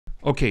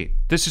Okay,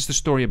 this is the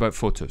story about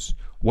photos.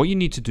 What you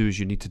need to do is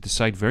you need to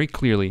decide very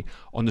clearly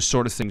on the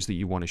sort of things that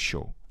you want to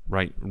show,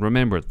 right?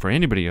 Remember, for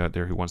anybody out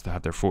there who wants to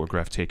have their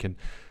photograph taken,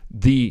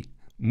 the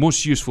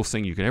most useful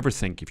thing you can ever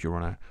think if you're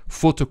on a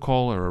photo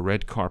call or a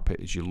red carpet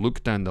is you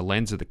look down the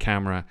lens of the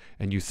camera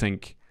and you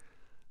think,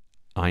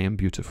 I am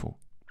beautiful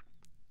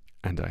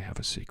and I have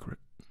a secret.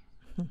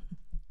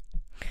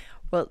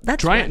 Well,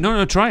 that's try it.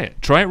 No, try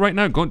it. Try it right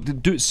now. Go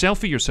do it.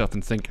 Selfie yourself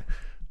and think,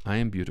 I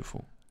am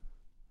beautiful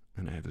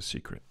and I have a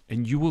secret.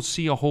 And you will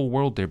see a whole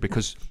world there,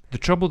 because the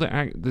trouble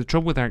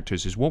with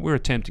actors is what we're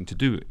attempting to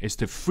do is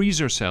to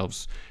freeze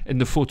ourselves in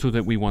the photo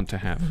that we want to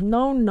have.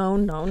 No.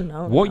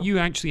 What you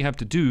actually have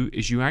to do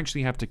is you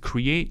actually have to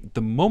create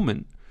the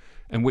moment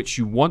in which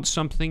you want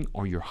something,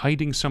 or you're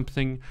hiding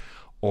something,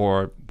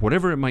 or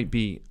whatever it might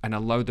be, and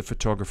allow the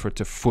photographer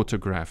to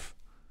photograph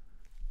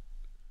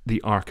the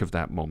arc of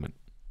that moment.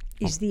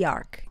 Is the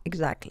arc,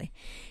 exactly.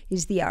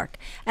 Is the arc.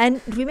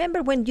 And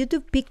remember, when you do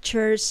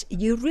pictures,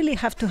 you really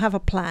have to have a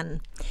plan.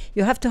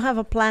 You have to have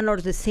a plan, or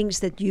the things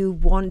that you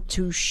want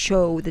to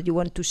show, that you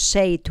want to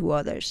say to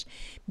others,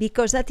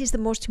 because that is the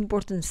most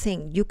important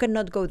thing. You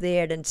cannot go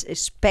there and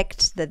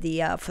expect that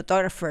the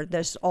photographer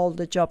does all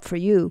the job for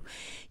you.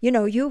 You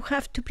know, you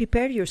have to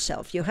prepare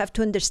yourself. You have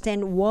to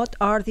understand what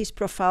are these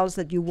profiles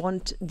that you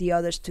want the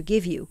others to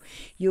give you.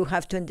 You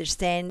have to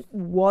understand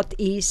what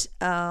is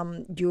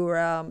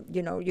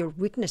your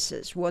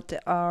weaknesses, what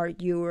are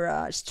your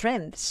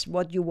strengths,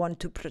 what you want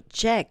to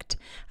project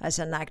as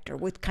an actor,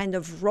 what kind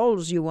of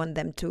roles you want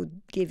them to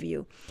give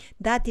you.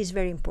 That is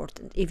very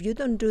important. If you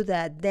don't do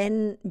that,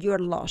 then you're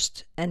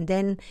lost, and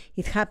then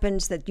it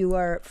happens that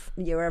you're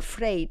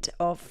afraid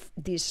of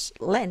this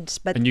lens.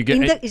 But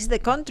it's the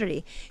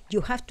contrary.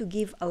 You have to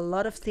give a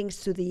lot of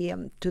things to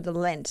the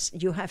lens.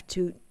 You have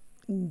to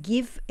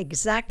give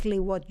exactly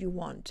what you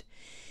want.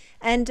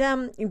 And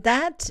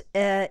that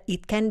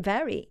it can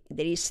vary.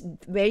 There is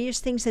various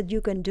things that you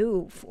can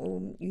do,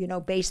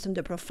 based on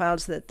the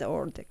profiles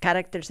or the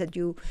characters that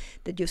you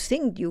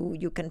think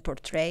you can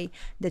portray.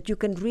 That you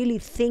can really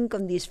think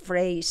on this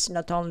phrase,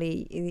 not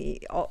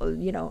only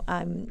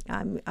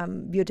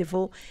I'm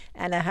beautiful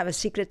and I have a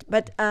secret,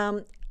 but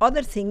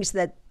other things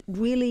that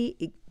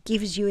really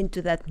gives you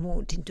into that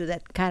mood, into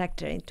that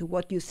character, into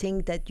what you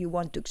think that you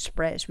want to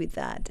express with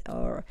that,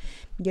 or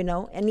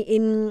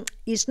and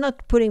it's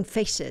not putting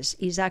faces,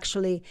 is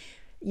actually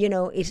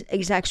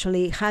is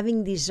actually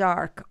having this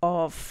arc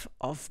of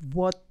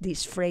what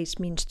this phrase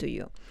means to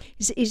you.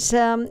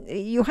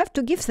 You have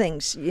to give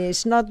things.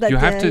 It's not that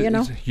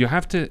you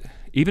have to,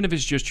 even if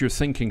it's just you're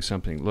thinking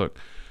something. Look,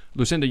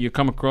 Lucinda, you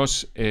come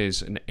across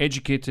as an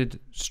educated,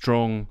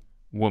 strong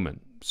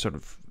woman, sort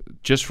of,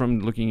 just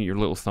from looking at your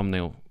little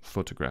thumbnail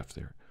photograph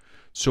there.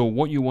 So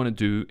what you want to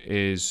do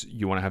is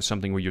you want to have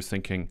something where you're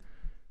thinking,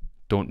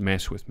 don't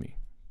mess with me.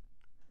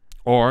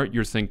 Or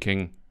you're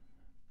thinking,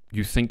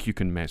 you think you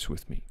can mess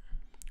with me.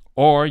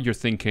 Or you're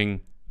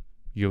thinking,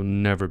 you'll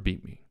never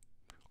beat me.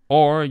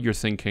 Or you're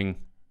thinking,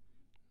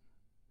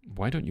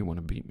 why don't you want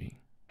to beat me?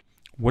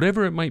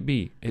 Whatever it might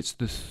be, it's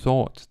the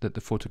thought that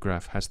the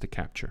photograph has to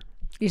capture.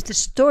 It's the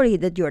story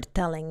that you're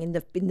telling in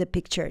the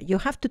picture. You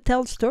have to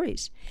tell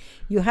stories.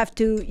 You have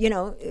to,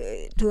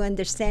 to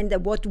understand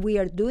that what we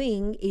are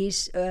doing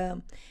is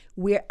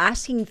we're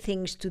asking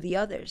things to the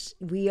others.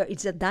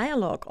 It's a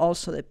dialogue.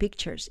 Also, the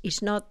pictures.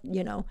 It's not,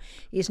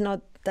 it's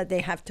not that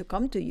they have to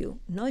come to you.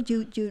 No,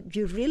 you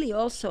really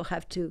also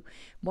have to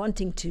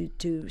wanting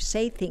to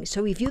say things.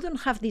 So if you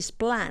don't have this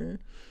plan,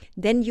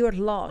 then you're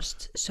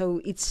lost.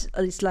 So it's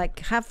like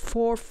have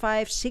 4,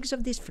 5, 6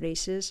 of these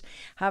phrases,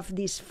 have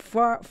these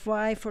 4,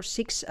 5 or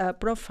 6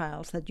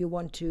 profiles that you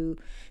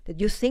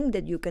think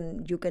that you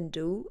can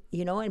do,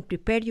 and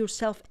prepare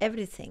yourself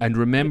everything. And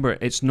remember,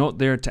 it's not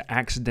there to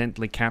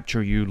accidentally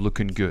capture you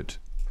looking good.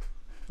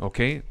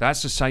 Okay,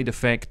 that's a side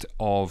effect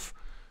of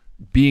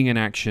being in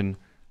action,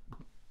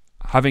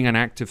 having an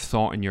active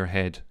thought in your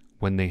head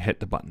when they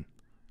hit the button.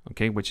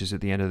 Okay, which is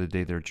at the end of the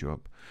day their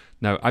job.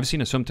 Now, I've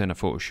seen Assumpta in a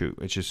photo shoot,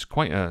 which is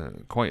quite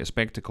a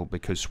spectacle,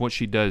 because what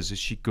she does is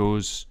she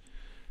goes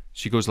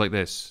like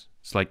this.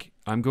 It's like,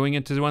 I'm going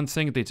into one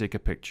thing, they take a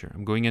picture.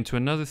 I'm going into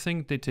another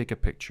thing, they take a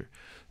picture.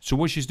 So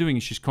what she's doing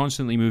is she's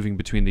constantly moving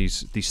between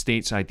these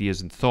states,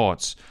 ideas, and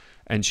thoughts,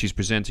 and she's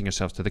presenting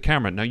herself to the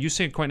camera. Now, you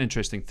say quite an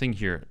interesting thing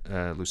here,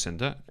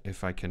 Lucinda,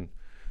 if I can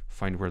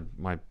find where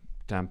my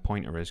damn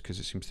pointer is, because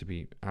it seems to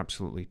be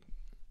absolutely...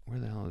 Where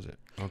the hell is it?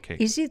 Okay.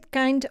 Is it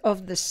kind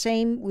of the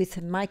same with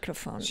a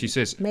microphone? She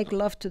says... Make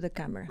love to the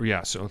camera.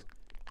 Yeah, so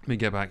let me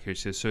get back here.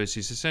 She says, so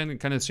she's saying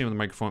kind of the same with the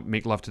microphone,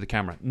 make love to the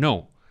camera.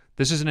 No,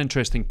 this is an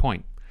interesting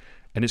point,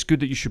 and it's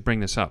good that you should bring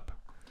this up.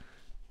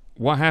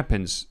 What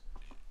happens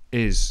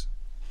is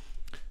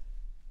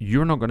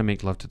you're not going to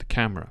make love to the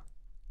camera,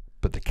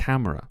 but the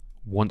camera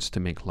wants to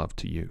make love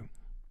to you.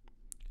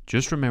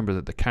 Just remember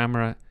that the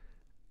camera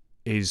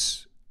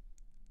is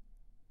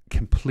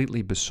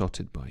completely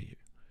besotted by you.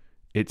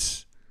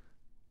 It's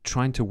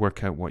trying to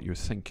work out what you're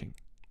thinking,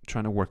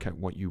 trying to work out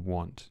what you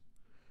want,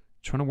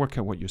 trying to work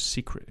out what your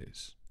secret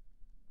is.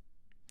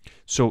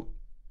 So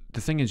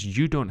the thing is,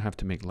 you don't have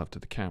to make love to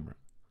the camera.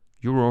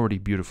 You're already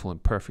beautiful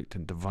and perfect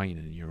and divine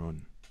in your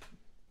own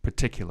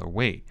particular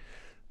way.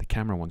 The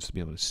camera wants to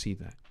be able to see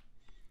that.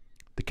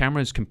 The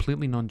camera is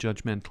completely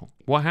non-judgmental.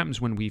 What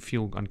happens when we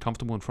feel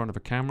uncomfortable in front of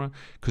a camera?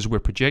 Because we're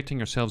projecting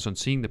ourselves on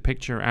seeing the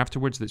picture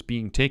afterwards that's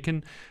being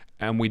taken,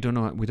 and we don't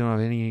have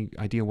any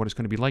idea what it's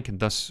going to be like, and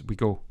thus we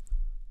go,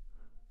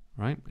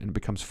 right? And it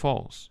becomes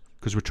false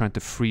because we're trying to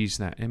freeze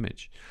that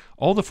image.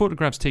 All the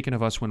photographs taken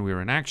of us when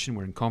we're in action,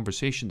 we're in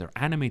conversation, they're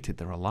animated,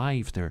 they're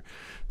alive,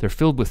 they're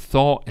filled with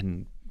thought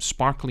and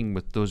sparkling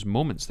with those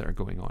moments that are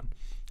going on.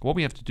 What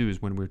we have to do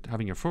is, when we're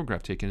having a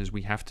photograph taken, is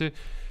we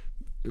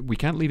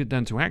can't leave it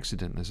down to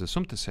accident, as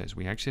Assumpta says.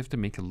 We actually have to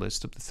make a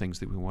list of the things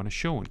that we want to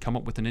show and come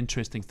up with an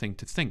interesting thing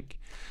to think.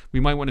 We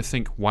might want to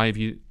think, why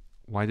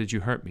did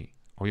you hurt me?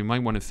 Or you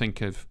might want to think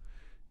of,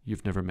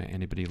 you've never met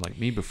anybody like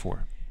me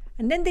before.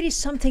 And then there is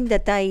something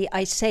that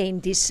I say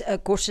in these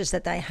courses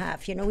that I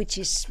have, which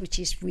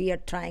is we are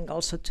trying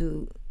also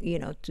to,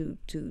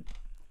 to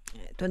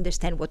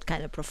understand what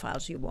kind of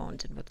profiles you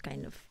want and what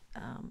kind of,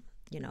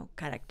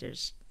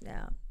 characters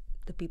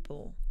the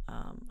people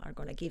are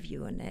going to give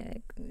you,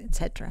 and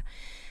etc.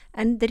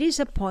 And there is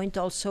a point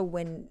also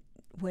when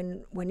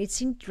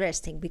it's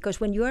interesting, because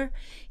when you are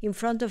in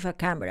front of a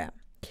camera,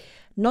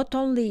 not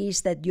only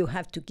is that you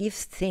have to give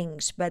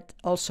things, but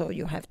also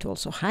you have to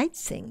also hide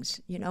things,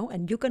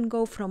 and you can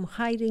go from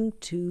hiding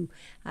to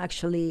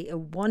actually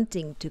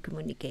wanting to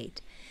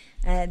communicate.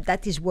 And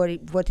that is what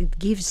it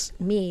gives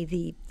me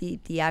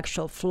the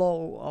actual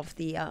flow of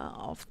the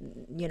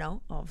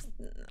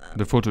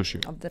the photo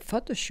shoot. Of the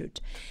photo shoot.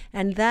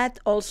 And that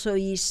also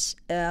is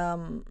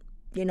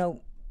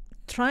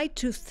try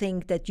to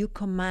think that you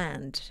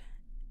command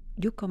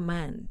the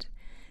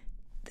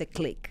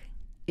click.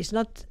 It's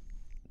not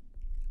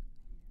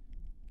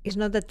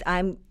that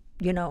I'm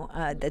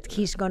that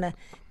he's gonna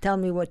tell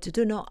me what to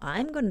do. No,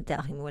 I'm gonna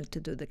tell him what to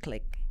do, the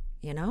click.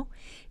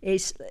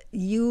 Is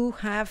you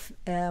have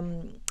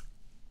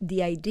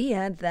the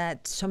idea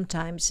that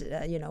sometimes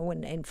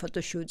when in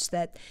photo shoots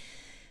that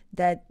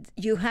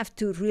you have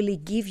to really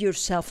give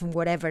yourself and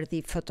whatever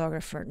the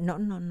photographer.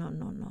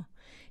 No.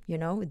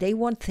 They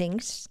want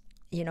things,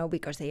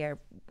 because they are,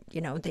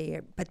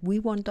 but we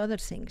want other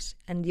things,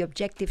 and the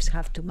objectives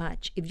have to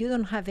match. If you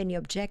don't have any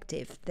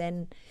objective,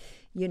 then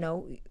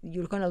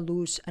you're gonna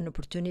lose an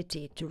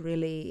opportunity to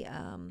really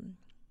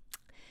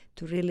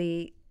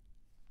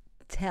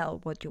tell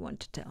what you want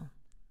to tell.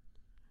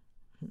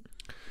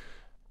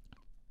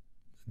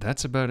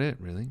 That's about it,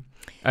 really.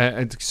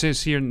 It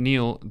says here,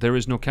 Neil, there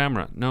is no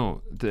camera.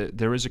 No,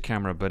 there is a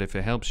camera, but if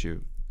it helps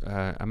you,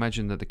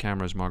 imagine that the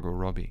camera is Margot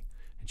Robbie,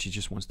 and she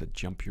just wants to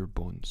jump your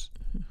bones.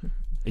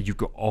 And you've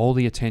got all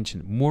the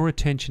attention, more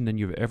attention than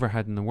you've ever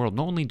had in the world.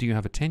 Not only do you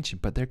have attention,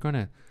 but they're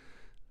gonna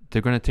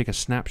take a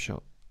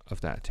snapshot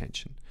of that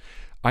attention.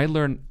 I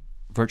learned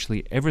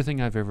virtually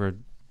everything I've ever.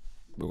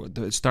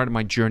 It started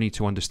my journey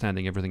to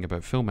understanding everything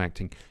about film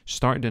acting.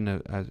 Started in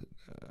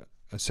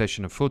a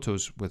session of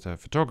photos with a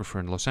photographer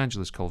in Los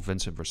Angeles called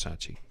Vincent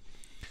Versace.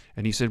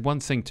 And he said one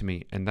thing to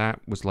me, and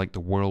that was like the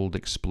world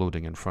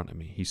exploding in front of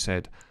me. He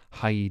said,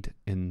 hide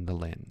in the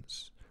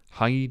lens.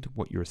 Hide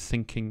what you're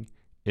thinking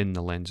in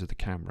the lens of the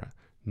camera.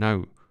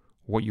 Now,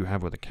 what you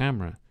have with a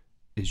camera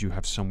is you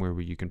have somewhere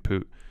where you can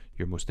put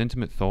your most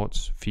intimate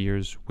thoughts,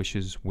 fears,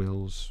 wishes,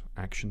 wills,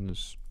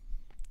 actions,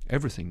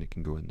 everything that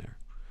can go in there.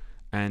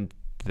 And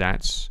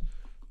that's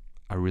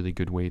a really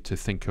good way to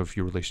think of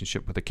your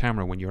relationship with the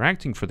camera. When you're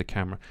acting for the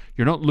camera,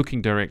 you're not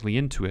looking directly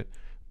into it,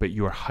 but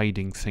you're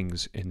hiding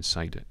things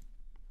inside it.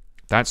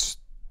 That's,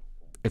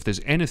 if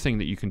there's anything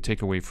that you can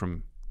take away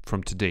from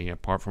today,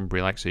 apart from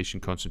relaxation,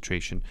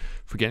 concentration,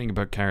 forgetting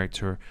about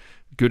character,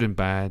 good and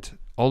bad,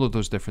 all of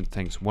those different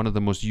things, one of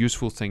the most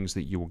useful things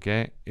that you will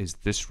get is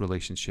this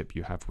relationship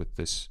you have with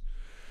this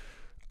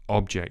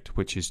object,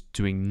 which is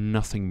doing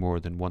nothing more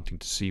than wanting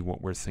to see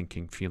what we're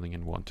thinking, feeling,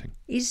 and wanting.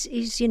 Is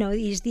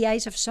the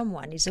eyes of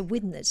someone, is a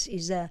witness,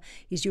 is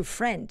your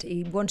friend.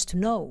 He wants to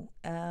know.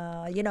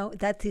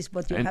 That is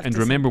what you have to. And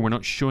remember, we're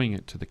not showing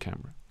it to the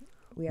camera.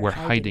 We're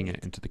hiding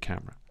it into the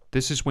camera.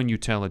 This is when you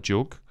tell a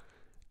joke,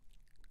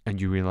 and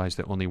you realize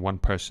that only one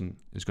person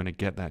is going to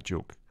get that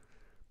joke,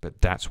 but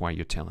that's why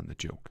you're telling the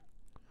joke.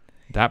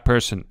 That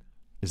person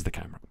is the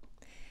camera.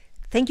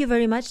 Thank you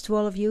very much to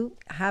all of you.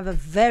 Have a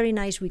very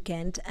nice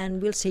weekend, and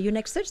we'll see you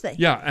next Thursday.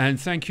 Yeah, and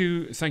thank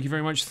you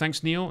very much.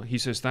 Thanks, Neil. He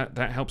says that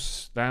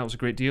helps a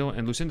great deal.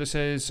 And Lucinda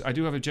says, I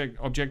do have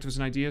objectives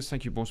and ideas.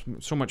 Thank you both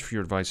so much for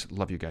your advice.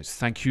 Love you guys.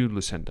 Thank you,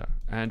 Lucinda.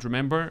 And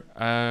remember,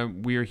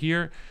 we are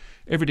here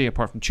every day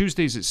apart from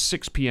Tuesdays at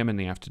 6 p.m. in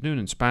the afternoon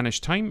in Spanish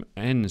time,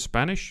 in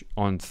Spanish.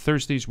 On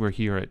Thursdays, we're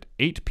here at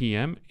 8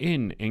 p.m.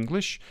 in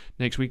English.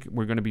 Next week,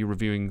 we're going to be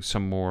reviewing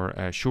some more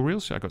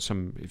showreels. I got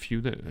a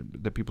few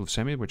that people have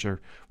sent me, which are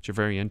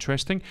very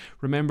interesting.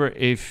 Remember,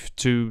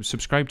 to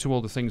subscribe to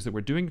all the things that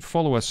we're doing,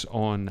 follow us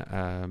on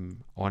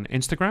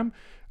Instagram.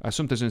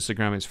 Assumpta's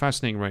Instagram is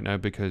fascinating right now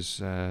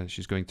because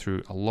she's going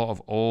through a lot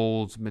of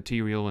old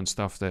material and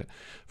stuff that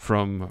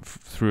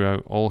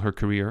throughout all her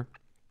career,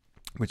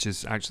 which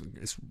is actually,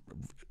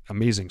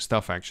 amazing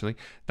stuff, actually.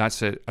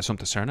 That's at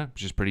Assumpta Serna,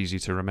 which is pretty easy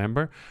to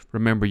remember.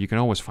 Remember, you can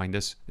always find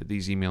us at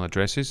these email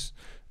addresses.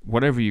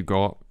 Whatever you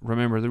got,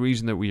 remember the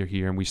reason that we are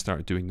here and we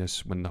started doing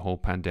this when the whole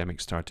pandemic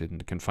started and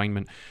the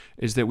confinement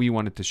is that we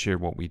wanted to share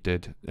what we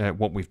did,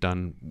 what we've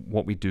done,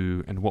 what we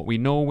do, and what we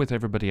know with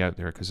everybody out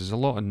there, because there's a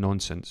lot of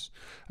nonsense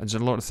and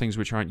there's a lot of things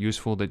which aren't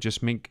useful that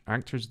just make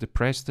actors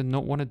depressed and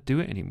not want to do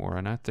it anymore.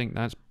 And I think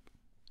that's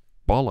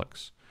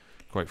bollocks,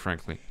 quite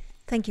frankly.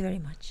 Thank you very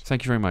much.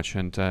 Thank you very much.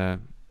 And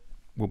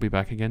we'll be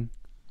back again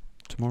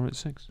tomorrow at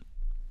 6.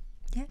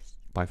 Yes.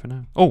 Bye for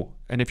now. Oh,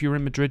 and if you're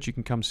in Madrid, you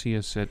can come see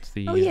us at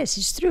the... Oh, yes,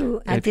 it's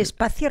true. At the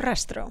Espacio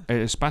Rastro.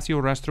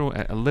 Espacio Rastro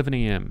at 11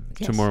 a.m.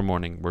 tomorrow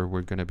morning, where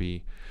we're going to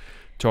be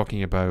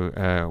talking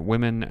about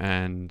women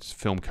and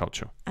film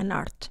culture. And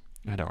art.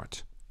 And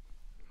art.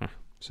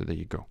 So there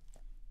you go.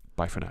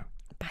 Bye for now.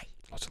 Bye.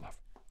 Lots of love.